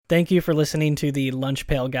Thank you for listening to the Lunch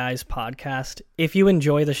Pail Guys podcast. If you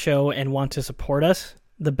enjoy the show and want to support us,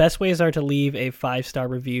 the best ways are to leave a 5-star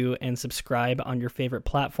review and subscribe on your favorite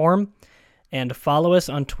platform, and follow us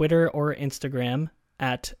on Twitter or Instagram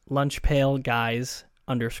at lunchpailguys_.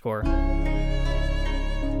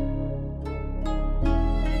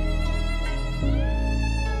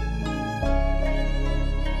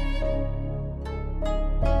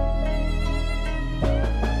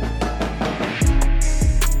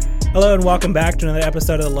 Hello and welcome back to another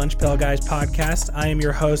episode of the Lunch Pail Guys podcast. I am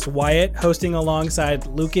your host, Wyatt, hosting alongside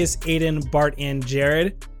Lucas, Aiden, Bart, and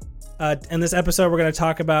Jared. In this episode, we're going to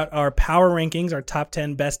talk about our power rankings, our top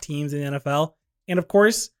 10 best teams in the NFL, and of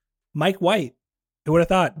course, Mike White. Who would have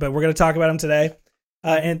thought? But we're going to talk about him today.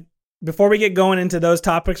 And before we get going into those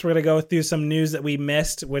topics, we're going to go through some news that we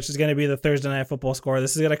missed, which is going to be the Thursday Night Football score.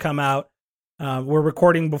 This is going to come out. We're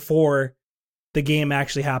recording before the game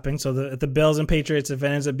actually happened. So the Bills and Patriots, if it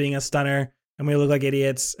ends up being a stunner and we look like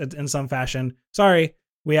idiots in some fashion, sorry,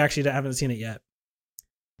 we actually haven't seen it yet.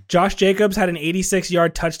 Josh Jacobs had an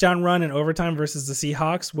 86-yard touchdown run in overtime versus the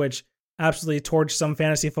Seahawks, which absolutely torched some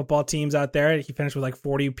fantasy football teams out there. He finished with like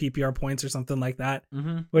 40 PPR points or something like that,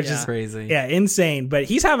 which is crazy. Yeah, insane. But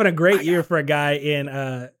he's having a great year for a guy in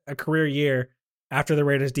a career year after the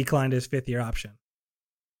Raiders declined his 5th-year option.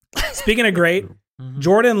 Speaking of great,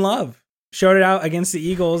 Jordan Love showed it out against the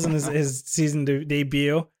Eagles in his season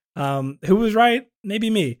debut. Who was right? Maybe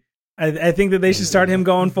me. I think that they should start him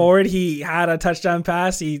going forward. He had a touchdown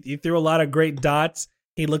pass. He threw a lot of great dots.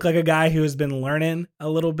 He looked like a guy who has been learning a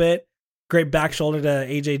little bit. Great back shoulder to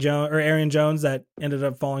AJ Jones or Aaron Jones that ended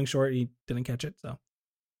up falling short. He didn't catch it. So,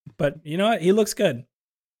 but you know what? He looks good.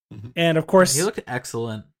 And of course, he looked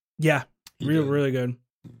excellent. Yeah, really good.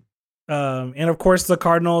 And of course, the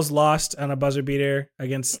Cardinals lost on a buzzer beater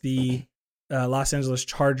against the Los Angeles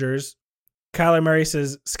Chargers. Kyler Murray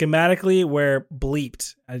says, schematically, we're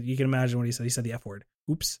bleeped. You can imagine what he said. He said the F word.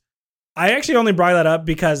 Oops. I actually only brought that up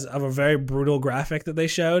because of a very brutal graphic that they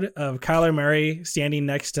showed of Kyler Murray standing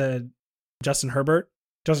next to Justin Herbert.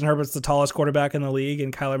 Justin Herbert's the tallest quarterback in the league,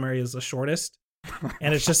 and Kyler Murray is the shortest.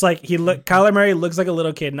 And it's just like Kyler Murray looks like a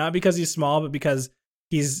little kid, not because he's small, but because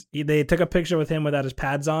they took a picture with him without his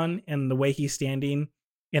pads on and the way he's standing,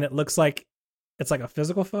 and it looks like it's like a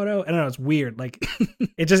physical photo. I don't know. It's weird. Like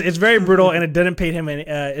it's very brutal, and it didn't pay him it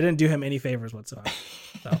didn't do him any favors whatsoever.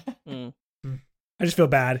 So I just feel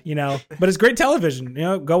bad, but it's great television,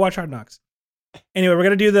 go watch Hard Knocks. Anyway, we're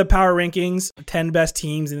going to do the power rankings, 10 best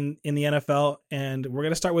teams in the NFL. And we're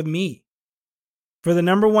going to start with me for the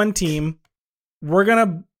number 1 team. We're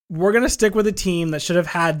going to stick with a team that should have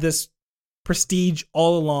had this prestige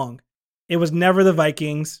all along. It was never the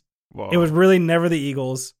Vikings. Whoa. It was really never the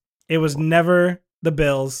Eagles. It was never the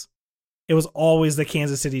Bills. It was always the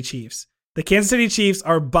Kansas City Chiefs. The Kansas City Chiefs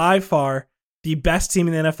are by far the best team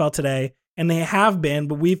in the NFL today, and they have been,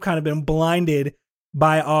 but we've kind of been blinded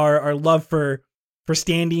by our love for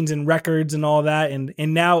standings and records and all that, and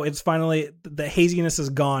now it's finally, the haziness is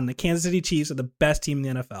gone. The Kansas City Chiefs are the best team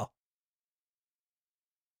in the NFL.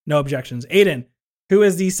 No objections. Aiden, who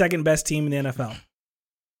is the second best team in the NFL?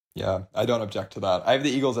 Yeah, I don't object to that. I have the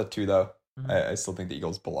Eagles at 2, though. I still think the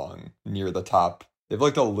Eagles belong near the top. They've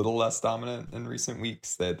looked a little less dominant in recent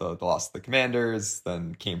weeks. They lost the Commanders,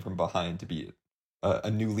 then came from behind to beat a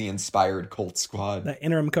newly inspired Colts squad. The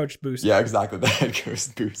interim coach boost. Yeah, exactly. The head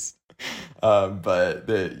coach boost. But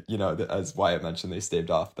as Wyatt mentioned, they staved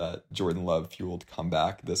off that Jordan Love fueled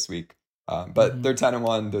comeback this week. But they're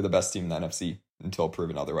 10-1. They're the best team in the NFC until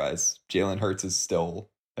proven otherwise. Jalen Hurts is still,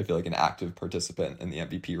 I feel like, an active participant in the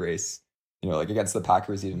MVP race. Like against the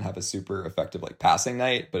Packers, he didn't have a super effective passing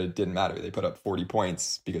night, but it didn't matter. They put up 40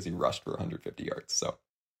 points because he rushed for 150 yards. So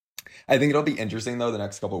I think it'll be interesting, though, the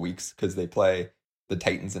next couple of weeks because they play the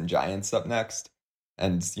Titans and Giants up next.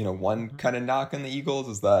 And, one kind of knock on the Eagles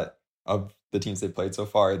is that of the teams they've played so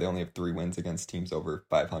far, they only have 3 wins against teams over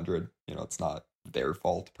 500. It's not their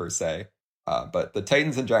fault per se. But the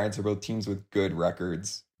Titans and Giants are both teams with good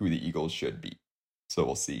records who the Eagles should beat. So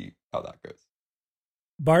we'll see how that goes.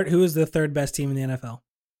 Bart, who is the third best team in the NFL?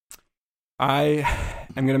 I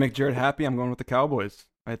am going to make Jared happy. I'm going with the Cowboys.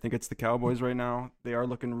 I think it's the Cowboys right now. They are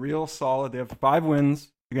looking real solid. They have 5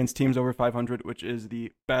 wins against teams over 500, which is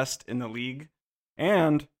the best in the league.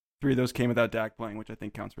 And 3 of those came without Dak playing, which I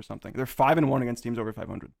think counts for something. They're 5-1 against teams over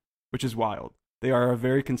 500, which is wild. They are a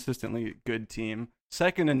very consistently good team.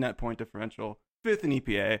 Second in net point differential, 5th in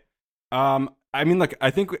EPA.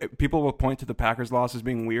 I think people will point to the Packers loss as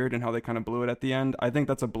being weird and how they kind of blew it at the end. I think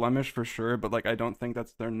that's a blemish for sure, but I don't think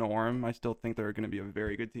that's their norm. I still think they're going to be a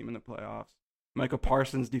very good team in the playoffs. Micah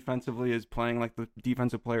Parsons defensively is playing like the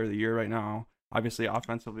defensive player of the year right now. Obviously,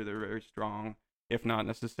 offensively, they're very strong, if not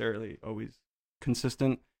necessarily always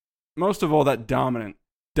consistent. Most of all, that dominant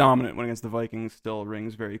win against the Vikings still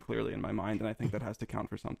rings very clearly in my mind, and I think that has to count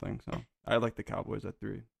for something. So I like the Cowboys at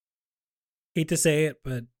 3. Hate to say it,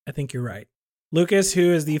 but I think you're right. Lucas,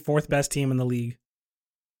 who is the 4th best team in the league?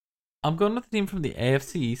 I'm going with the team from the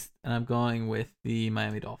AFC East, and I'm going with the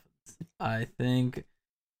Miami Dolphins. I think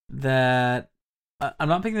that I'm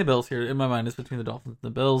not picking the Bills here. In my mind, it's between the Dolphins and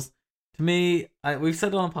the Bills. To me, we've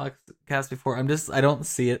said it on the podcast before. I don't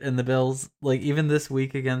see it in the Bills. Like, even this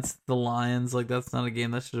week against the Lions, like, that's not a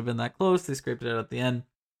game that should have been that close. They scraped it out at the end.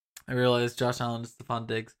 I realize Josh Allen and Stephon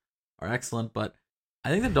Diggs are excellent, but I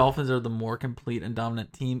think the Dolphins are the more complete and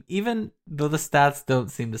dominant team, even though the stats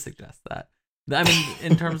don't seem to suggest that. I mean,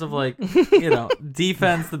 in terms of, like,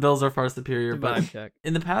 defense, the Bills are far superior, but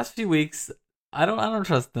in the past few weeks, I don't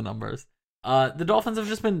trust the numbers. The Dolphins have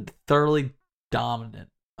just been thoroughly dominant.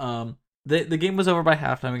 The game was over by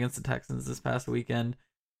halftime against the Texans this past weekend.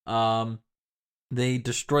 They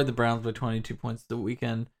destroyed the Browns by 22 points the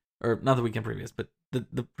weekend, or not the weekend previous, but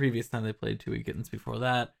the previous time they played 2 weekends before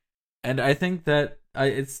that. And I think that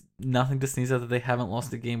it's nothing to sneeze at that they haven't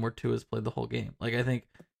lost a game where Tua has played the whole game. Like, I think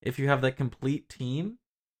if you have that complete team,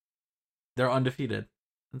 they're undefeated.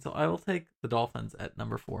 And so I will take the Dolphins at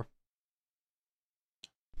number 4.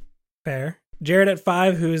 Fair. Jared at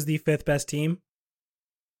 5, who is the 5th best team?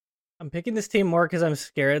 I'm picking this team more because I'm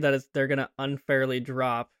scared that they're going to unfairly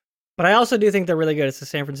drop. But I also do think they're really good. It's the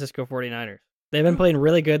San Francisco 49ers. They've been playing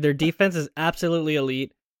really good. Their defense is absolutely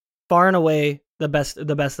elite. Far and away the best in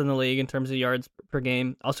the league in terms of yards per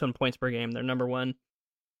game. Also in points per game. They're number 1.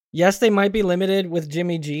 Yes, they might be limited with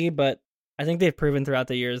Jimmy G, but I think they've proven throughout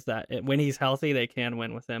the years that when he's healthy, they can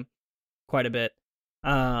win with him quite a bit.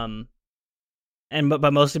 But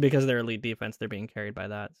mostly because of their elite defense, they're being carried by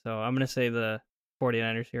that. So I'm going to say the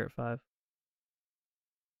 49ers here at 5.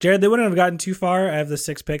 Jared, they wouldn't have gotten too far. I have the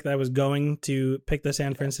 6th pick that I was going to pick the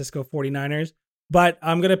San Francisco 49ers, but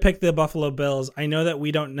I'm going to pick the Buffalo Bills. I know that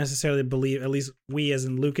we don't necessarily believe, at least we as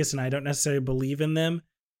in Lucas and I don't necessarily believe in them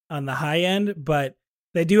on the high end, but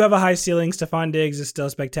they do have a high ceiling. Stephon Diggs is still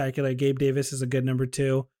spectacular. Gabe Davis is a good number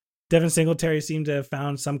 2. Devin Singletary seemed to have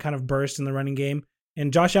found some kind of burst in the running game,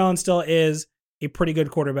 and Josh Allen still is a pretty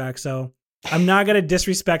good quarterback. So I'm not going to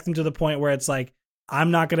disrespect them to the point where it's like,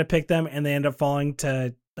 I'm not going to pick them and they end up falling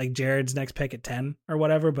to like Jared's next pick at 10 or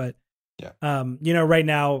whatever. But, yeah, right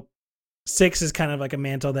now 6 is kind of like a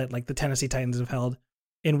mantle that like the Tennessee Titans have held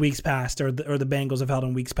in weeks past, or the Bengals have held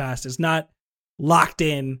in weeks past. It's not locked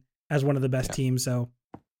in as one of the best teams. So,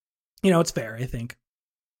 it's fair, I think.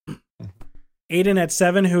 Aiden at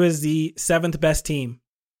 7, who is the 7th best team?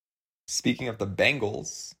 Speaking of the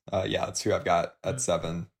Bengals, that's who I've got at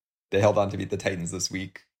 7. They held on to beat the Titans this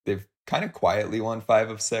week. They've kind of quietly won 5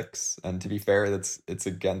 of 6, and to be fair, it's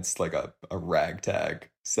against like a ragtag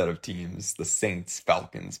set of teams: the Saints,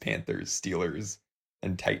 Falcons, Panthers, Steelers,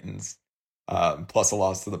 and Titans, plus a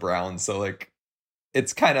loss to the Browns. So like,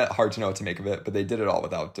 it's kind of hard to know what to make of it. But they did it all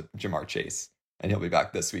without Jamar Chase, and he'll be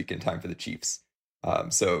back this week in time for the Chiefs.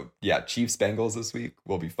 Chiefs Bengals this week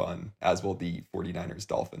will be fun, as will the 49ers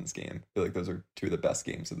Dolphins game. I feel like those are 2 of the best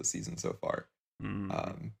games of the season so far.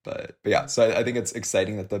 But yeah, so I think it's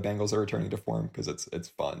exciting that the Bengals are returning to form, because it's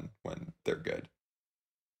fun when they're good.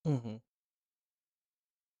 Mm-hmm.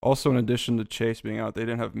 Also, in addition to Chase being out, they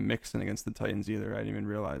didn't have Mixon against the Titans either. I didn't even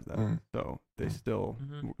realize that. So they still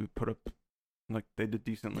put up, like, they did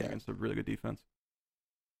decently against a really good defense.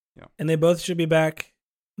 Yeah, and they both should be back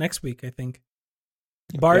next week, I think.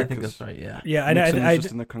 Bart, I think that's right. Yeah. Yeah, I know. I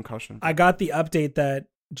just in the concussion. I got the update that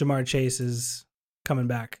Jamar Chase is coming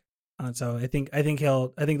back, so I think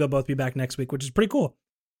they'll both be back next week, which is pretty cool.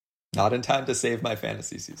 Not in time to save my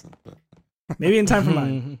fantasy season, but maybe in time for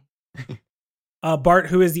mine. Bart,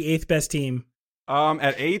 who is the 8th best team?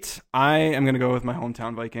 At 8, I am going to go with my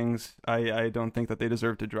hometown Vikings. I don't think that they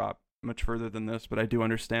deserve to drop much further than this, but I do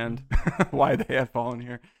understand why they have fallen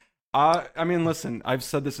here. I mean, listen, I've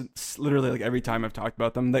said this literally like every time I've talked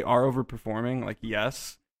about them. They are overperforming. Like,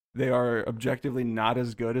 yes, they are objectively not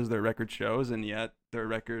as good as their record shows, and yet their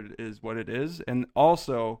record is what it is. And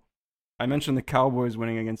also, I mentioned the Cowboys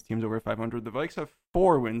winning against teams over 500. The Vikes have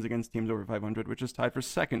 4 wins against teams over 500, which is tied for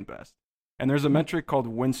 2nd best. And there's a metric called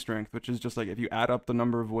win strength, which is just like if you add up the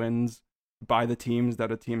number of wins by the teams that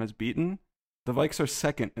a team has beaten, the Vikes are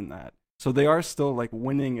 2nd in that. So they are still like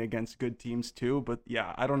winning against good teams too. But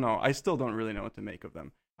yeah, I don't know. I still don't really know what to make of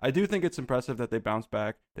them. I do think it's impressive that they bounced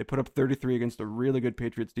back. They put up 33 against a really good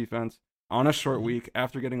Patriots defense on a short week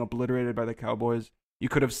after getting obliterated by the Cowboys. You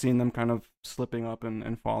could have seen them kind of slipping up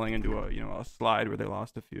and falling into a slide where they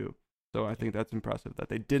lost a few. So I think that's impressive that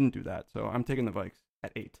they didn't do that. So I'm taking the Vikes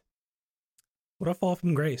at 8. What a fall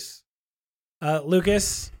from grace.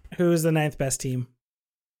 Lucas, who is the 9th best team?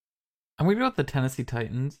 I'm going to go with the Tennessee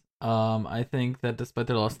Titans. I think that despite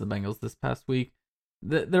their loss to the Bengals this past week,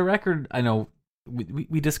 their record, I know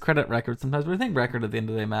we discredit records sometimes, but I think record at the end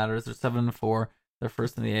of the day matters. They're 7-4. They're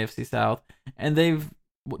first in the AFC South. And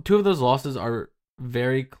 2 of those losses are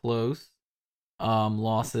very close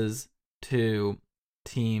losses to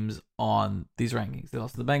teams on these rankings. They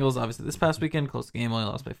lost to the Bengals, obviously, this past weekend. Close game, only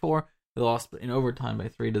lost by 4. They lost in overtime by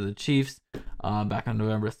 3 to the Chiefs back on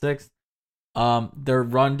November 6th. Their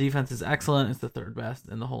run defense is excellent. It's the 3rd best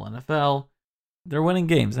in the whole NFL. They're winning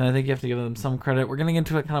games, and I think you have to give them some credit. We're getting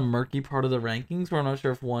into a kind of murky part of the rankings where I'm not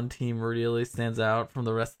sure if one team really stands out from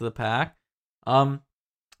the rest of the pack. So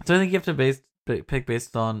I think you have to pick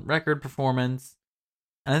based on record, performance,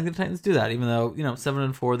 and I think the Titans do that. Even though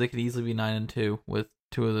 7-4, they could easily be 9-2 with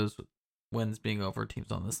 2 of those wins being over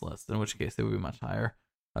teams on this list. In which case, they would be much higher.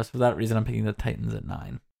 So for that reason, I'm picking the Titans at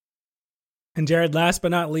 9. And Jared, last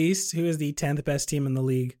but not least, who is the 10th best team in the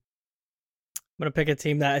league? I'm going to pick a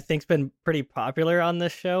team that I think's been pretty popular on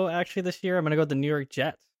this show, actually, this year. I'm going to go with the New York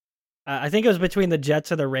Jets. I think it was between the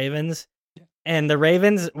Jets or the Ravens. And the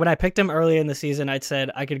Ravens, when I picked them early in the season, I'd said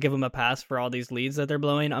I could give them a pass for all these leads that they're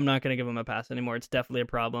blowing. I'm not going to give them a pass anymore. It's definitely a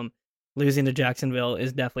problem. Losing to Jacksonville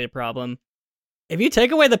is definitely a problem. If you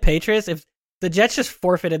take away the Patriots, if the Jets just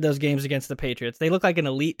forfeited those games against the Patriots, they look like an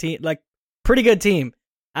elite team, like pretty good team.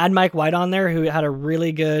 Add Mike White on there, who had a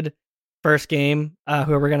really good first game,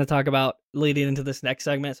 who we're going to talk about leading into this next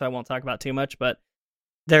segment, so I won't talk about too much, but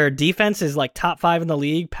their defense is like top 5 in the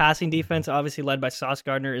league. Passing defense, obviously led by Sauce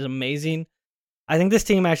Gardner, is amazing. I think this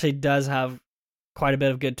team actually does have quite a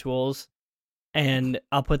bit of good tools, and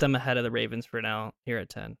I'll put them ahead of the Ravens for now here at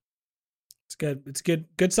 10. It's good. It's good.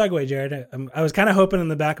 Good segue, Jared. I was kind of hoping in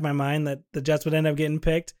the back of my mind that the Jets would end up getting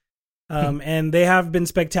picked. And they have been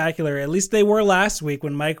spectacular. At least they were last week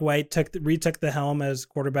when Mike White retook the helm as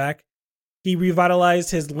quarterback. He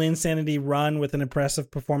revitalized his Linsanity run with an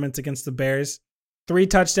impressive performance against the Bears. 3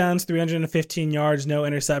 touchdowns, 315 yards, no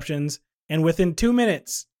interceptions. And within 2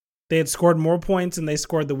 minutes, they had scored more points than they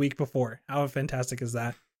scored the week before. How fantastic is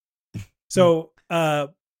that? So, Aiden,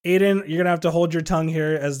 you're going to have to hold your tongue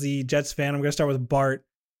here as the Jets fan. I'm going to start with Bart.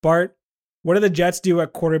 Bart, what do the Jets do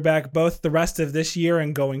at quarterback both the rest of this year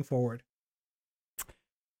and going forward?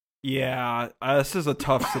 Yeah, this is a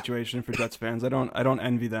tough situation for Jets fans. I don't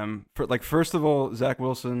envy them. First of all, Zach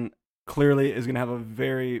Wilson clearly is going to have a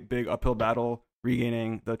very big uphill battle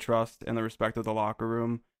regaining the trust and the respect of the locker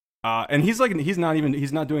room. And he's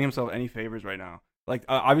not doing himself any favors right now.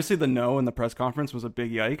 Obviously the no in the press conference was a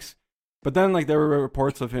big yikes. But then there were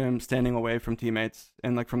reports of him standing away from teammates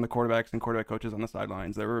and from the quarterbacks and quarterback coaches on the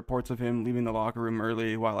sidelines. There were reports of him leaving the locker room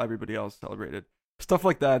early while everybody else celebrated. Stuff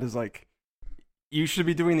like that is you should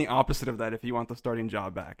be doing the opposite of that if you want the starting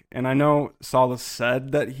job back. And I know Salas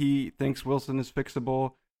said that he thinks Wilson is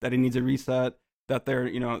fixable, that he needs a reset, that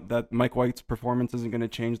that Mike White's performance isn't going to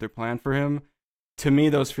change their plan for him. To me,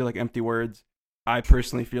 those feel like empty words. I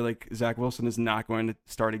personally feel like Zach Wilson is not going to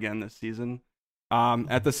start again this season.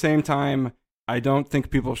 At the same time, I don't think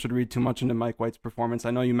people should read too much into Mike White's performance.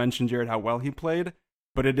 I know you mentioned, Jared, how well he played,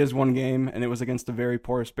 but it is one game, and it was against a very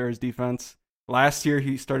poor Bears defense. Last year,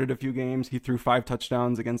 he started a few games. He threw 5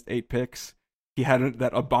 touchdowns against 8 picks. He had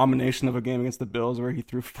that abomination of a game against the Bills where he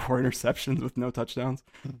threw 4 interceptions with no touchdowns.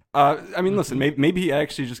 Listen, maybe he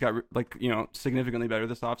actually just got significantly better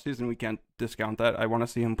this offseason. We can't discount that. I want to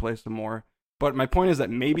see him play some more. But my point is that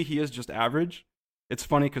maybe he is just average. It's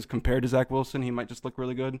funny because compared to Zach Wilson, he might just look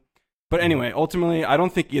really good. But anyway, ultimately, I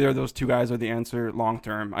don't think either of those 2 guys are the answer long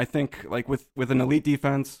term. I think with an elite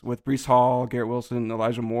defense, with Breece Hall, Garrett Wilson,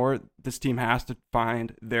 Elijah Moore, this team has to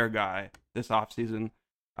find their guy this offseason.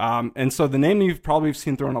 And so the name you've probably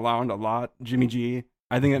seen thrown around a lot, Jimmy G,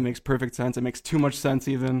 I think it makes perfect sense. It makes too much sense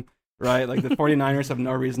even, right? The 49ers have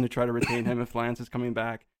no reason to try to retain him if Lance is coming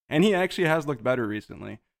back. And he actually has looked better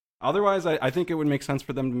recently. Otherwise, I think it would make sense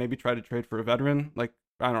for them to maybe try to trade for a veteran,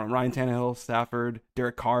 I don't know, Ryan Tannehill, Stafford,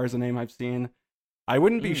 Derek Carr is a name I've seen. I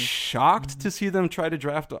wouldn't be shocked to see them try to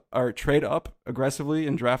draft or trade up aggressively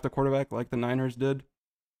and draft a quarterback like the Niners did.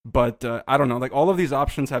 But I don't know, all of these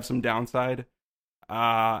options have some downside.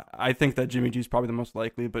 I think that Jimmy G is probably the most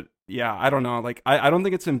likely, but yeah, I don't know. I don't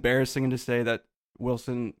think it's embarrassing to say that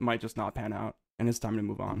Wilson might just not pan out and it's time to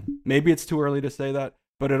move on. Maybe it's too early to say that,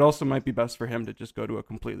 but it also might be best for him to just go to a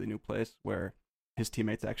completely new place where his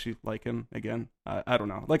teammates actually like him again. I don't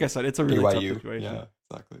know. Like I said, it's a really tough situation. Yeah,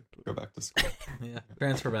 exactly. Go back to school. Yeah,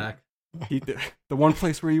 transfer back. The one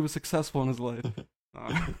place where he was successful in his life.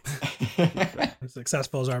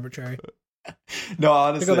 Successful is arbitrary. No,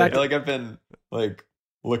 honestly, back to- like I've been like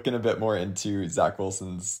looking a bit more into Zach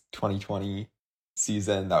Wilson's 2020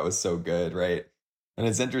 season. That was so good, right? And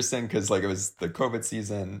it's interesting because like it was the COVID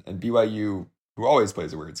season, and BYU, who always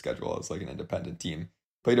plays a weird schedule as like an independent team,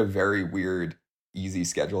 played a very weird, easy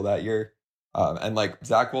schedule that year. And like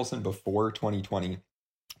Zach Wilson before 2020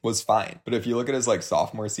 was fine, but if you look at his like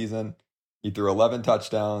sophomore season, he threw 11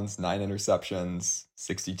 touchdowns, 9 interceptions,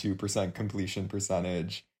 62% completion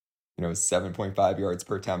percentage, 7.5 yards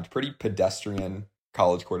per attempt, pretty pedestrian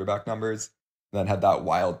college quarterback numbers. And then had that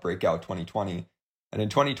wild breakout 2020. And in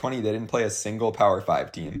 2020, they didn't play a single Power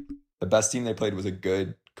 5 team. The best team they played was a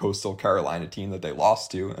good Coastal Carolina team that they lost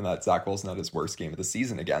to, and that Zach Wilson had his worst game of the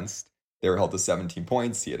season against. They were held to 17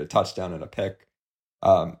 points. He had a touchdown and a pick.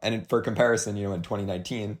 And for comparison, in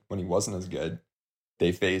 2019, when he wasn't as good,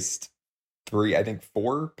 they faced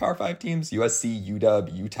 4 Power 5 teams, USC,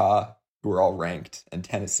 UW, Utah, who were all ranked, and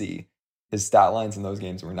Tennessee. His stat lines in those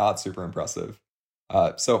games were not super impressive.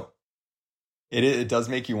 So it does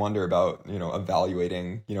make you wonder about,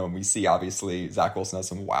 evaluating, and we see obviously Zach Wilson has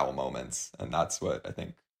some wow moments, and that's what I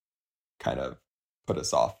think kind of put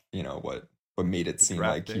us off, what made it seem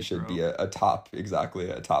like he should be a top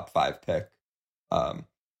 5 pick. But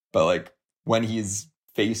like when he's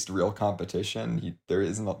faced real competition, there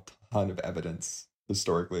isn't a ton of evidence,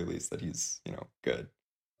 historically at least, that he's, good.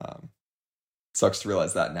 Sucks to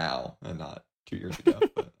realize that now and not 2 years ago,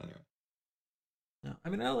 but anyway. No, I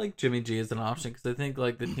mean, I like Jimmy G as an option because I think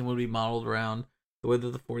like the team would be modeled around the way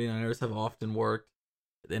that the 49ers have often worked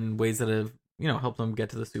in ways that have, helped them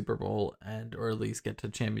get to the Super Bowl or at least get to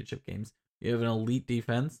championship games. You have an elite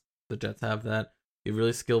defense. The Jets have that. You have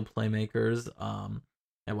really skilled playmakers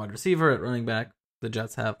at wide receiver, at running back. The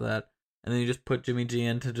Jets have that. And then you just put Jimmy G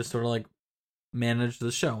in to just sort of like manage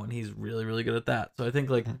the show, and he's really, really good at that. So I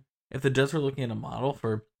think like if the Jets were looking at a model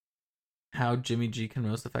for how Jimmy G can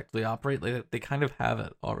most effectively operate, like they kind of have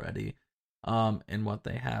it already in what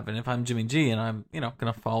they have. And if I'm Jimmy G and I'm,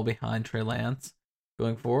 going to fall behind Trey Lance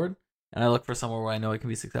going forward, and I look for somewhere where I know I can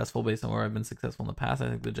be successful based on where I've been successful in the past, I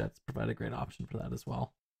think the Jets provide a great option for that as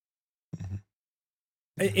well.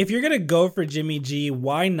 If you're going to go for Jimmy G,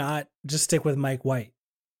 why not just stick with Mike White?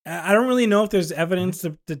 I don't really know if there's evidence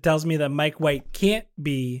that tells me that Mike White can't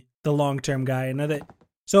be the long-term guy. I know that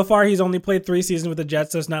so far he's only played 3 seasons with the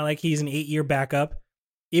Jets, so it's not like he's an 8-year backup.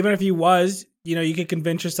 Even if he was, you could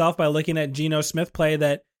convince yourself by looking at Geno Smith play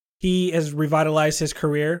that he has revitalized his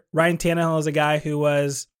career. Ryan Tannehill is a guy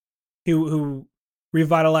who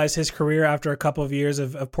revitalized his career after a couple of years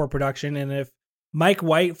of poor production. And if Mike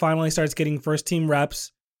White finally starts getting first-team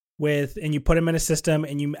reps and you put him in a system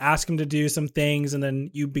and you ask him to do some things and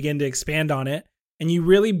then you begin to expand on it and you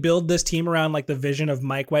really build this team around like the vision of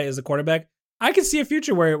Mike White as a quarterback, I could see a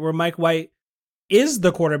future where Mike White is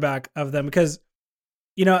the quarterback of them because,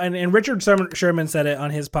 and Richard Sherman said it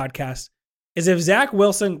on his podcast, is if Zach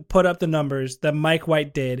Wilson put up the numbers that Mike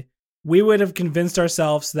White did, we would have convinced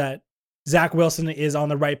ourselves that Zach Wilson is on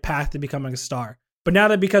the right path to becoming a star. But now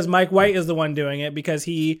that because Mike White is the one doing it, because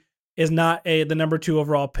he is not the number 2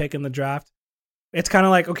 overall pick in the draft, it's kind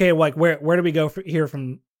of like, okay, like where do we go where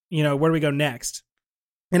do we go next?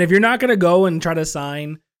 And if you're not going to go and try to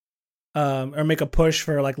sign or make a push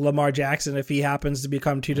for like Lamar Jackson if he happens to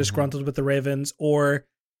become too disgruntled with the Ravens, or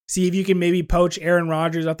see if you can maybe poach Aaron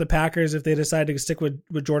Rodgers off the Packers if they decide to stick with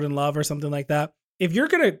Jordan Love or something like that. If you're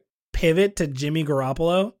going to pivot to Jimmy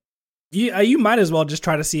Garoppolo, you might as well just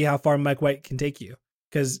try to see how far Mike White can take you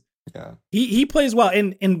because he plays well.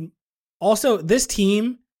 And also this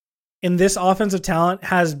team and this offensive talent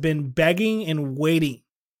has been begging and waiting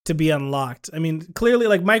to be unlocked. I mean, clearly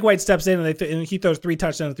like Mike White steps in and he throws 3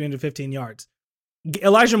 touchdowns, 315 yards.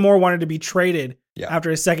 Elijah Moore wanted to be traded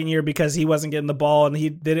after his second year because he wasn't getting the ball and they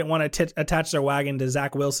didn't want to attach their wagon to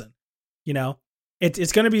Zach Wilson.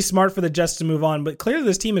 It's going to be smart for the Jets to move on, but clearly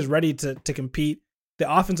this team is ready to compete.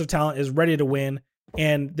 The offensive talent is ready to win,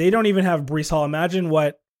 and they don't even have Breece Hall. Imagine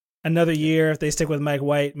what another year if they stick with Mike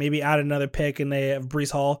White, maybe add another pick and they have Breece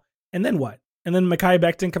Hall, and then what? And then Mekhi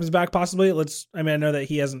Becton comes back possibly. I know that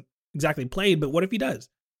he hasn't exactly played, but what if he does?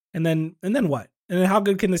 And then what? And then how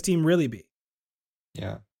good can this team really be?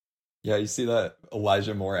 Yeah. Yeah, you see that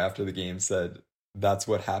Elijah Moore after the game said, that's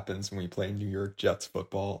what happens when we play New York Jets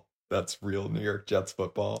football. That's real New York Jets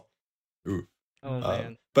football. Ooh. Oh,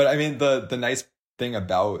 man. But I mean, the nice thing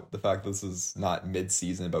about the fact this is not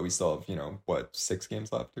mid-season, but we still have, 6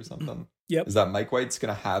 games left or something? Yep. Is that Mike White's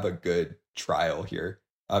going to have a good trial here.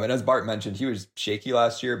 And as Bart mentioned, he was shaky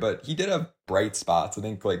last year, but he did have bright spots. I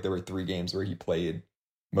think there were 3 games where he played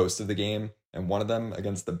most of the game. and one of them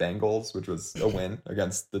against the Bengals, which was a win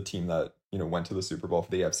against the team that, went to the Super Bowl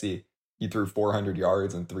for the AFC. He threw 400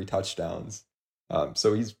 yards and 3 touchdowns.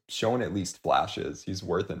 So he's shown at least flashes. He's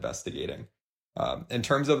worth investigating. In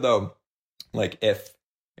terms of, though, like, if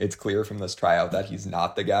it's clear from this tryout that he's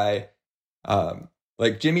not the guy,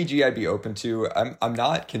 like Jimmy G, I'd be open to. I'm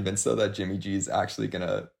not convinced, though, that Jimmy G is actually going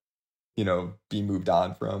to, be moved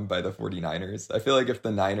on from by the 49ers. I feel like if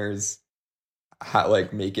the Niners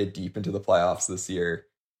make it deep into the playoffs this year,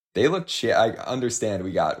 they look shit. I understand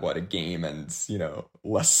we got a game and,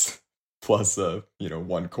 less plus a,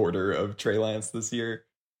 1 quarter of Trey Lance this year,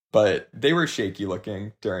 but they were shaky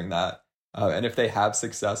looking during that. And if they have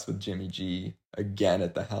success with Jimmy G again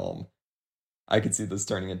at the helm, I could see this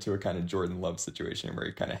turning into a kind of Jordan Love situation where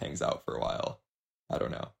he kind of hangs out for a while. I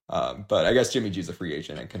don't know. But I guess Jimmy G's a free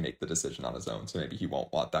agent and can make the decision on his own. So maybe he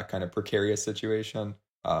won't want that kind of precarious situation.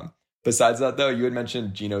 Besides that, though, you had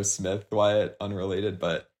mentioned Geno Smith, Wyatt, unrelated,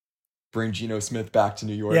 but bring Geno Smith back to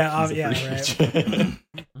New York. Yeah, right.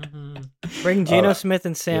 Bring Geno Smith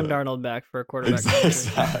and Sam Darnold back for a quarterback.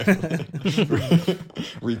 Exactly.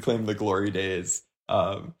 Reclaim the glory days.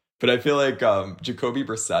 But I feel like Jacoby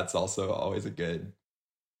Brissett's also always a good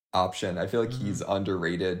option. I feel like he's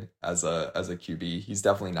underrated as a QB. He's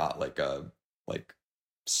definitely not like a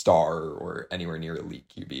star or anywhere near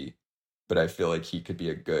elite QB, but I feel like he could be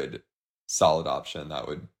a good solid option that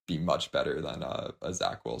would be much better than a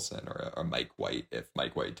Zach Wilson or a Mike White if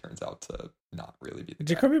Mike White turns out to not really be the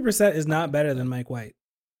guy. Jacoby Brissett is not better than Mike White.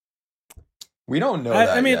 We don't know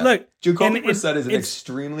that. I mean, yet. Look, Jacoby Brissett is an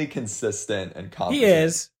extremely consistent and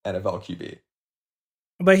competent NFL QB.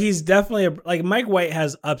 But he's definitely like Mike White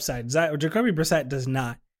has upside. Jacoby Brissett does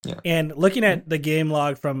not. Yeah. And looking at the game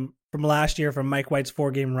log from last year from Mike White's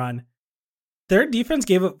 4-game run, their defense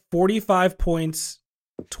gave up 45 points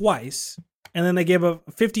twice, and then they gave up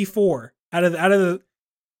 54 out of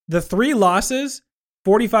the 3 losses,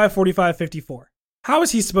 45, 45, 54. How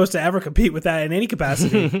is he supposed to ever compete with that in any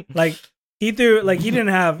capacity? He didn't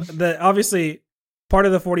have obviously part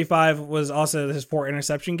of the 45 was also his 4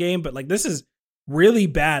 interception game, but this is really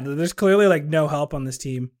bad. There's clearly no help on this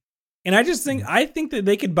team. And I think that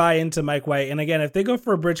they could buy into Mike White. And again, if they go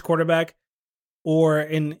for a bridge quarterback or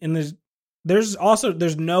there's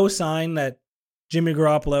no sign that Jimmy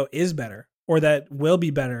Garoppolo is better or that will be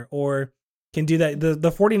better or can do that.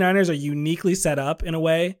 The 49ers are uniquely set up in a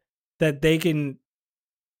way that they can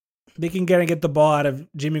get the ball out of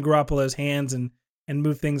Jimmy Garoppolo's hands and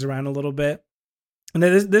move things around a little bit. And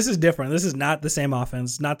this is different. This is not the same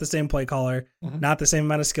offense, not the same play caller, not the same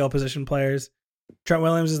amount of skill position players. Trent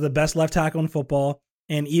Williams is the best left tackle in football.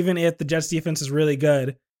 And even if the Jets defense is really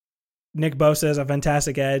good, Nick Bosa is a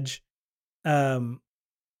fantastic edge. They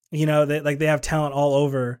have talent all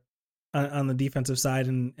over on the defensive side.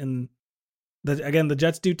 And the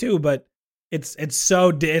Jets do too, but it's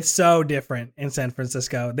so different in San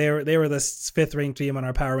Francisco. They were the 5th ranked team on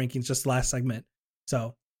our power rankings just last segment.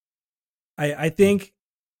 So I think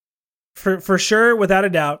for sure, without a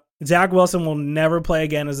doubt, Zach Wilson will never play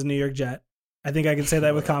again as a New York Jet. I think I can say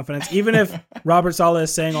that with confidence. Even if Robert Saleh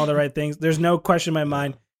is saying all the right things, there's no question in my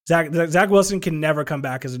mind. Zach Wilson can never come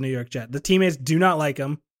back as a New York Jet. The teammates do not like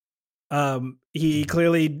him. He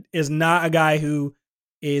clearly is not a guy who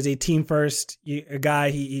is a team first, a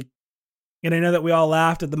guy and I know that we all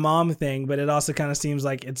laughed at the mom thing, but it also kind of seems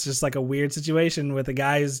like it's just a weird situation with a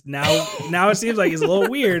guy who's now it seems like he's a little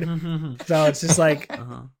weird. So it's just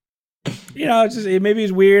maybe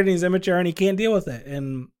he's weird and he's immature and he can't deal with it.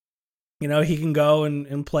 And, he can go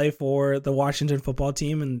and play for the Washington football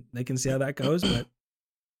team and they can see how that goes. But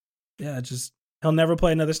yeah, he'll never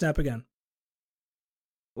play another snap again.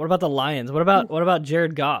 What about the Lions? What about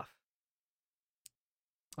Jared Goff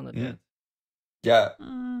on the Jets? Yeah.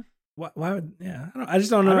 Why would I just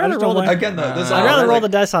don't know. I'd rather roll the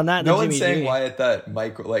dice on that. No one's saying Wyatt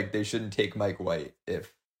that they shouldn't take Mike White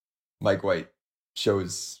if Mike White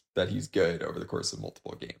shows that he's good over the course of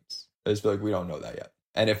multiple games. I just feel like we don't know that yet.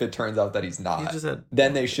 And if it turns out that he's not,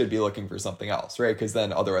 then they should be looking for something else, right? Because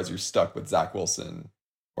then otherwise you're stuck with Zach Wilson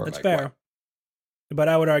or That's Mike fair. White. But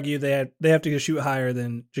I would argue they have to shoot higher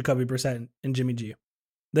than Jacoby Brissett and Jimmy G.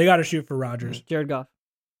 They got to shoot for Rodgers. Jared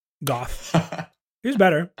Goff. He's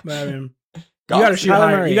better, but I mean, you got to shoot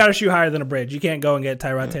higher. Murray. You got to shoot higher than a bridge. You can't go and get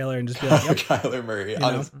Tyrod Taylor and just be like, yep. Kyler Murray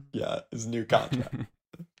on his new contract.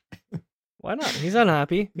 Why not? He's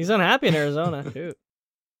unhappy. He's unhappy in Arizona. Shoot.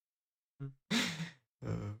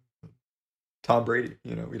 Tom Brady,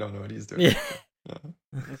 we don't know what he's doing.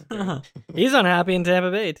 Yeah. He's unhappy in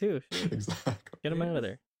Tampa Bay too. Shoot. Exactly. Get him out of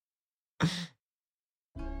there.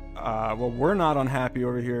 well, we're not unhappy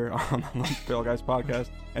over here on the Lunch Pail Guys podcast,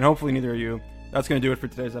 and hopefully neither are you. That's going to do it for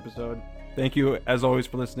today's episode. Thank you, as always,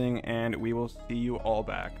 for listening, and we will see you all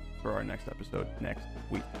back for our next episode next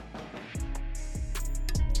week.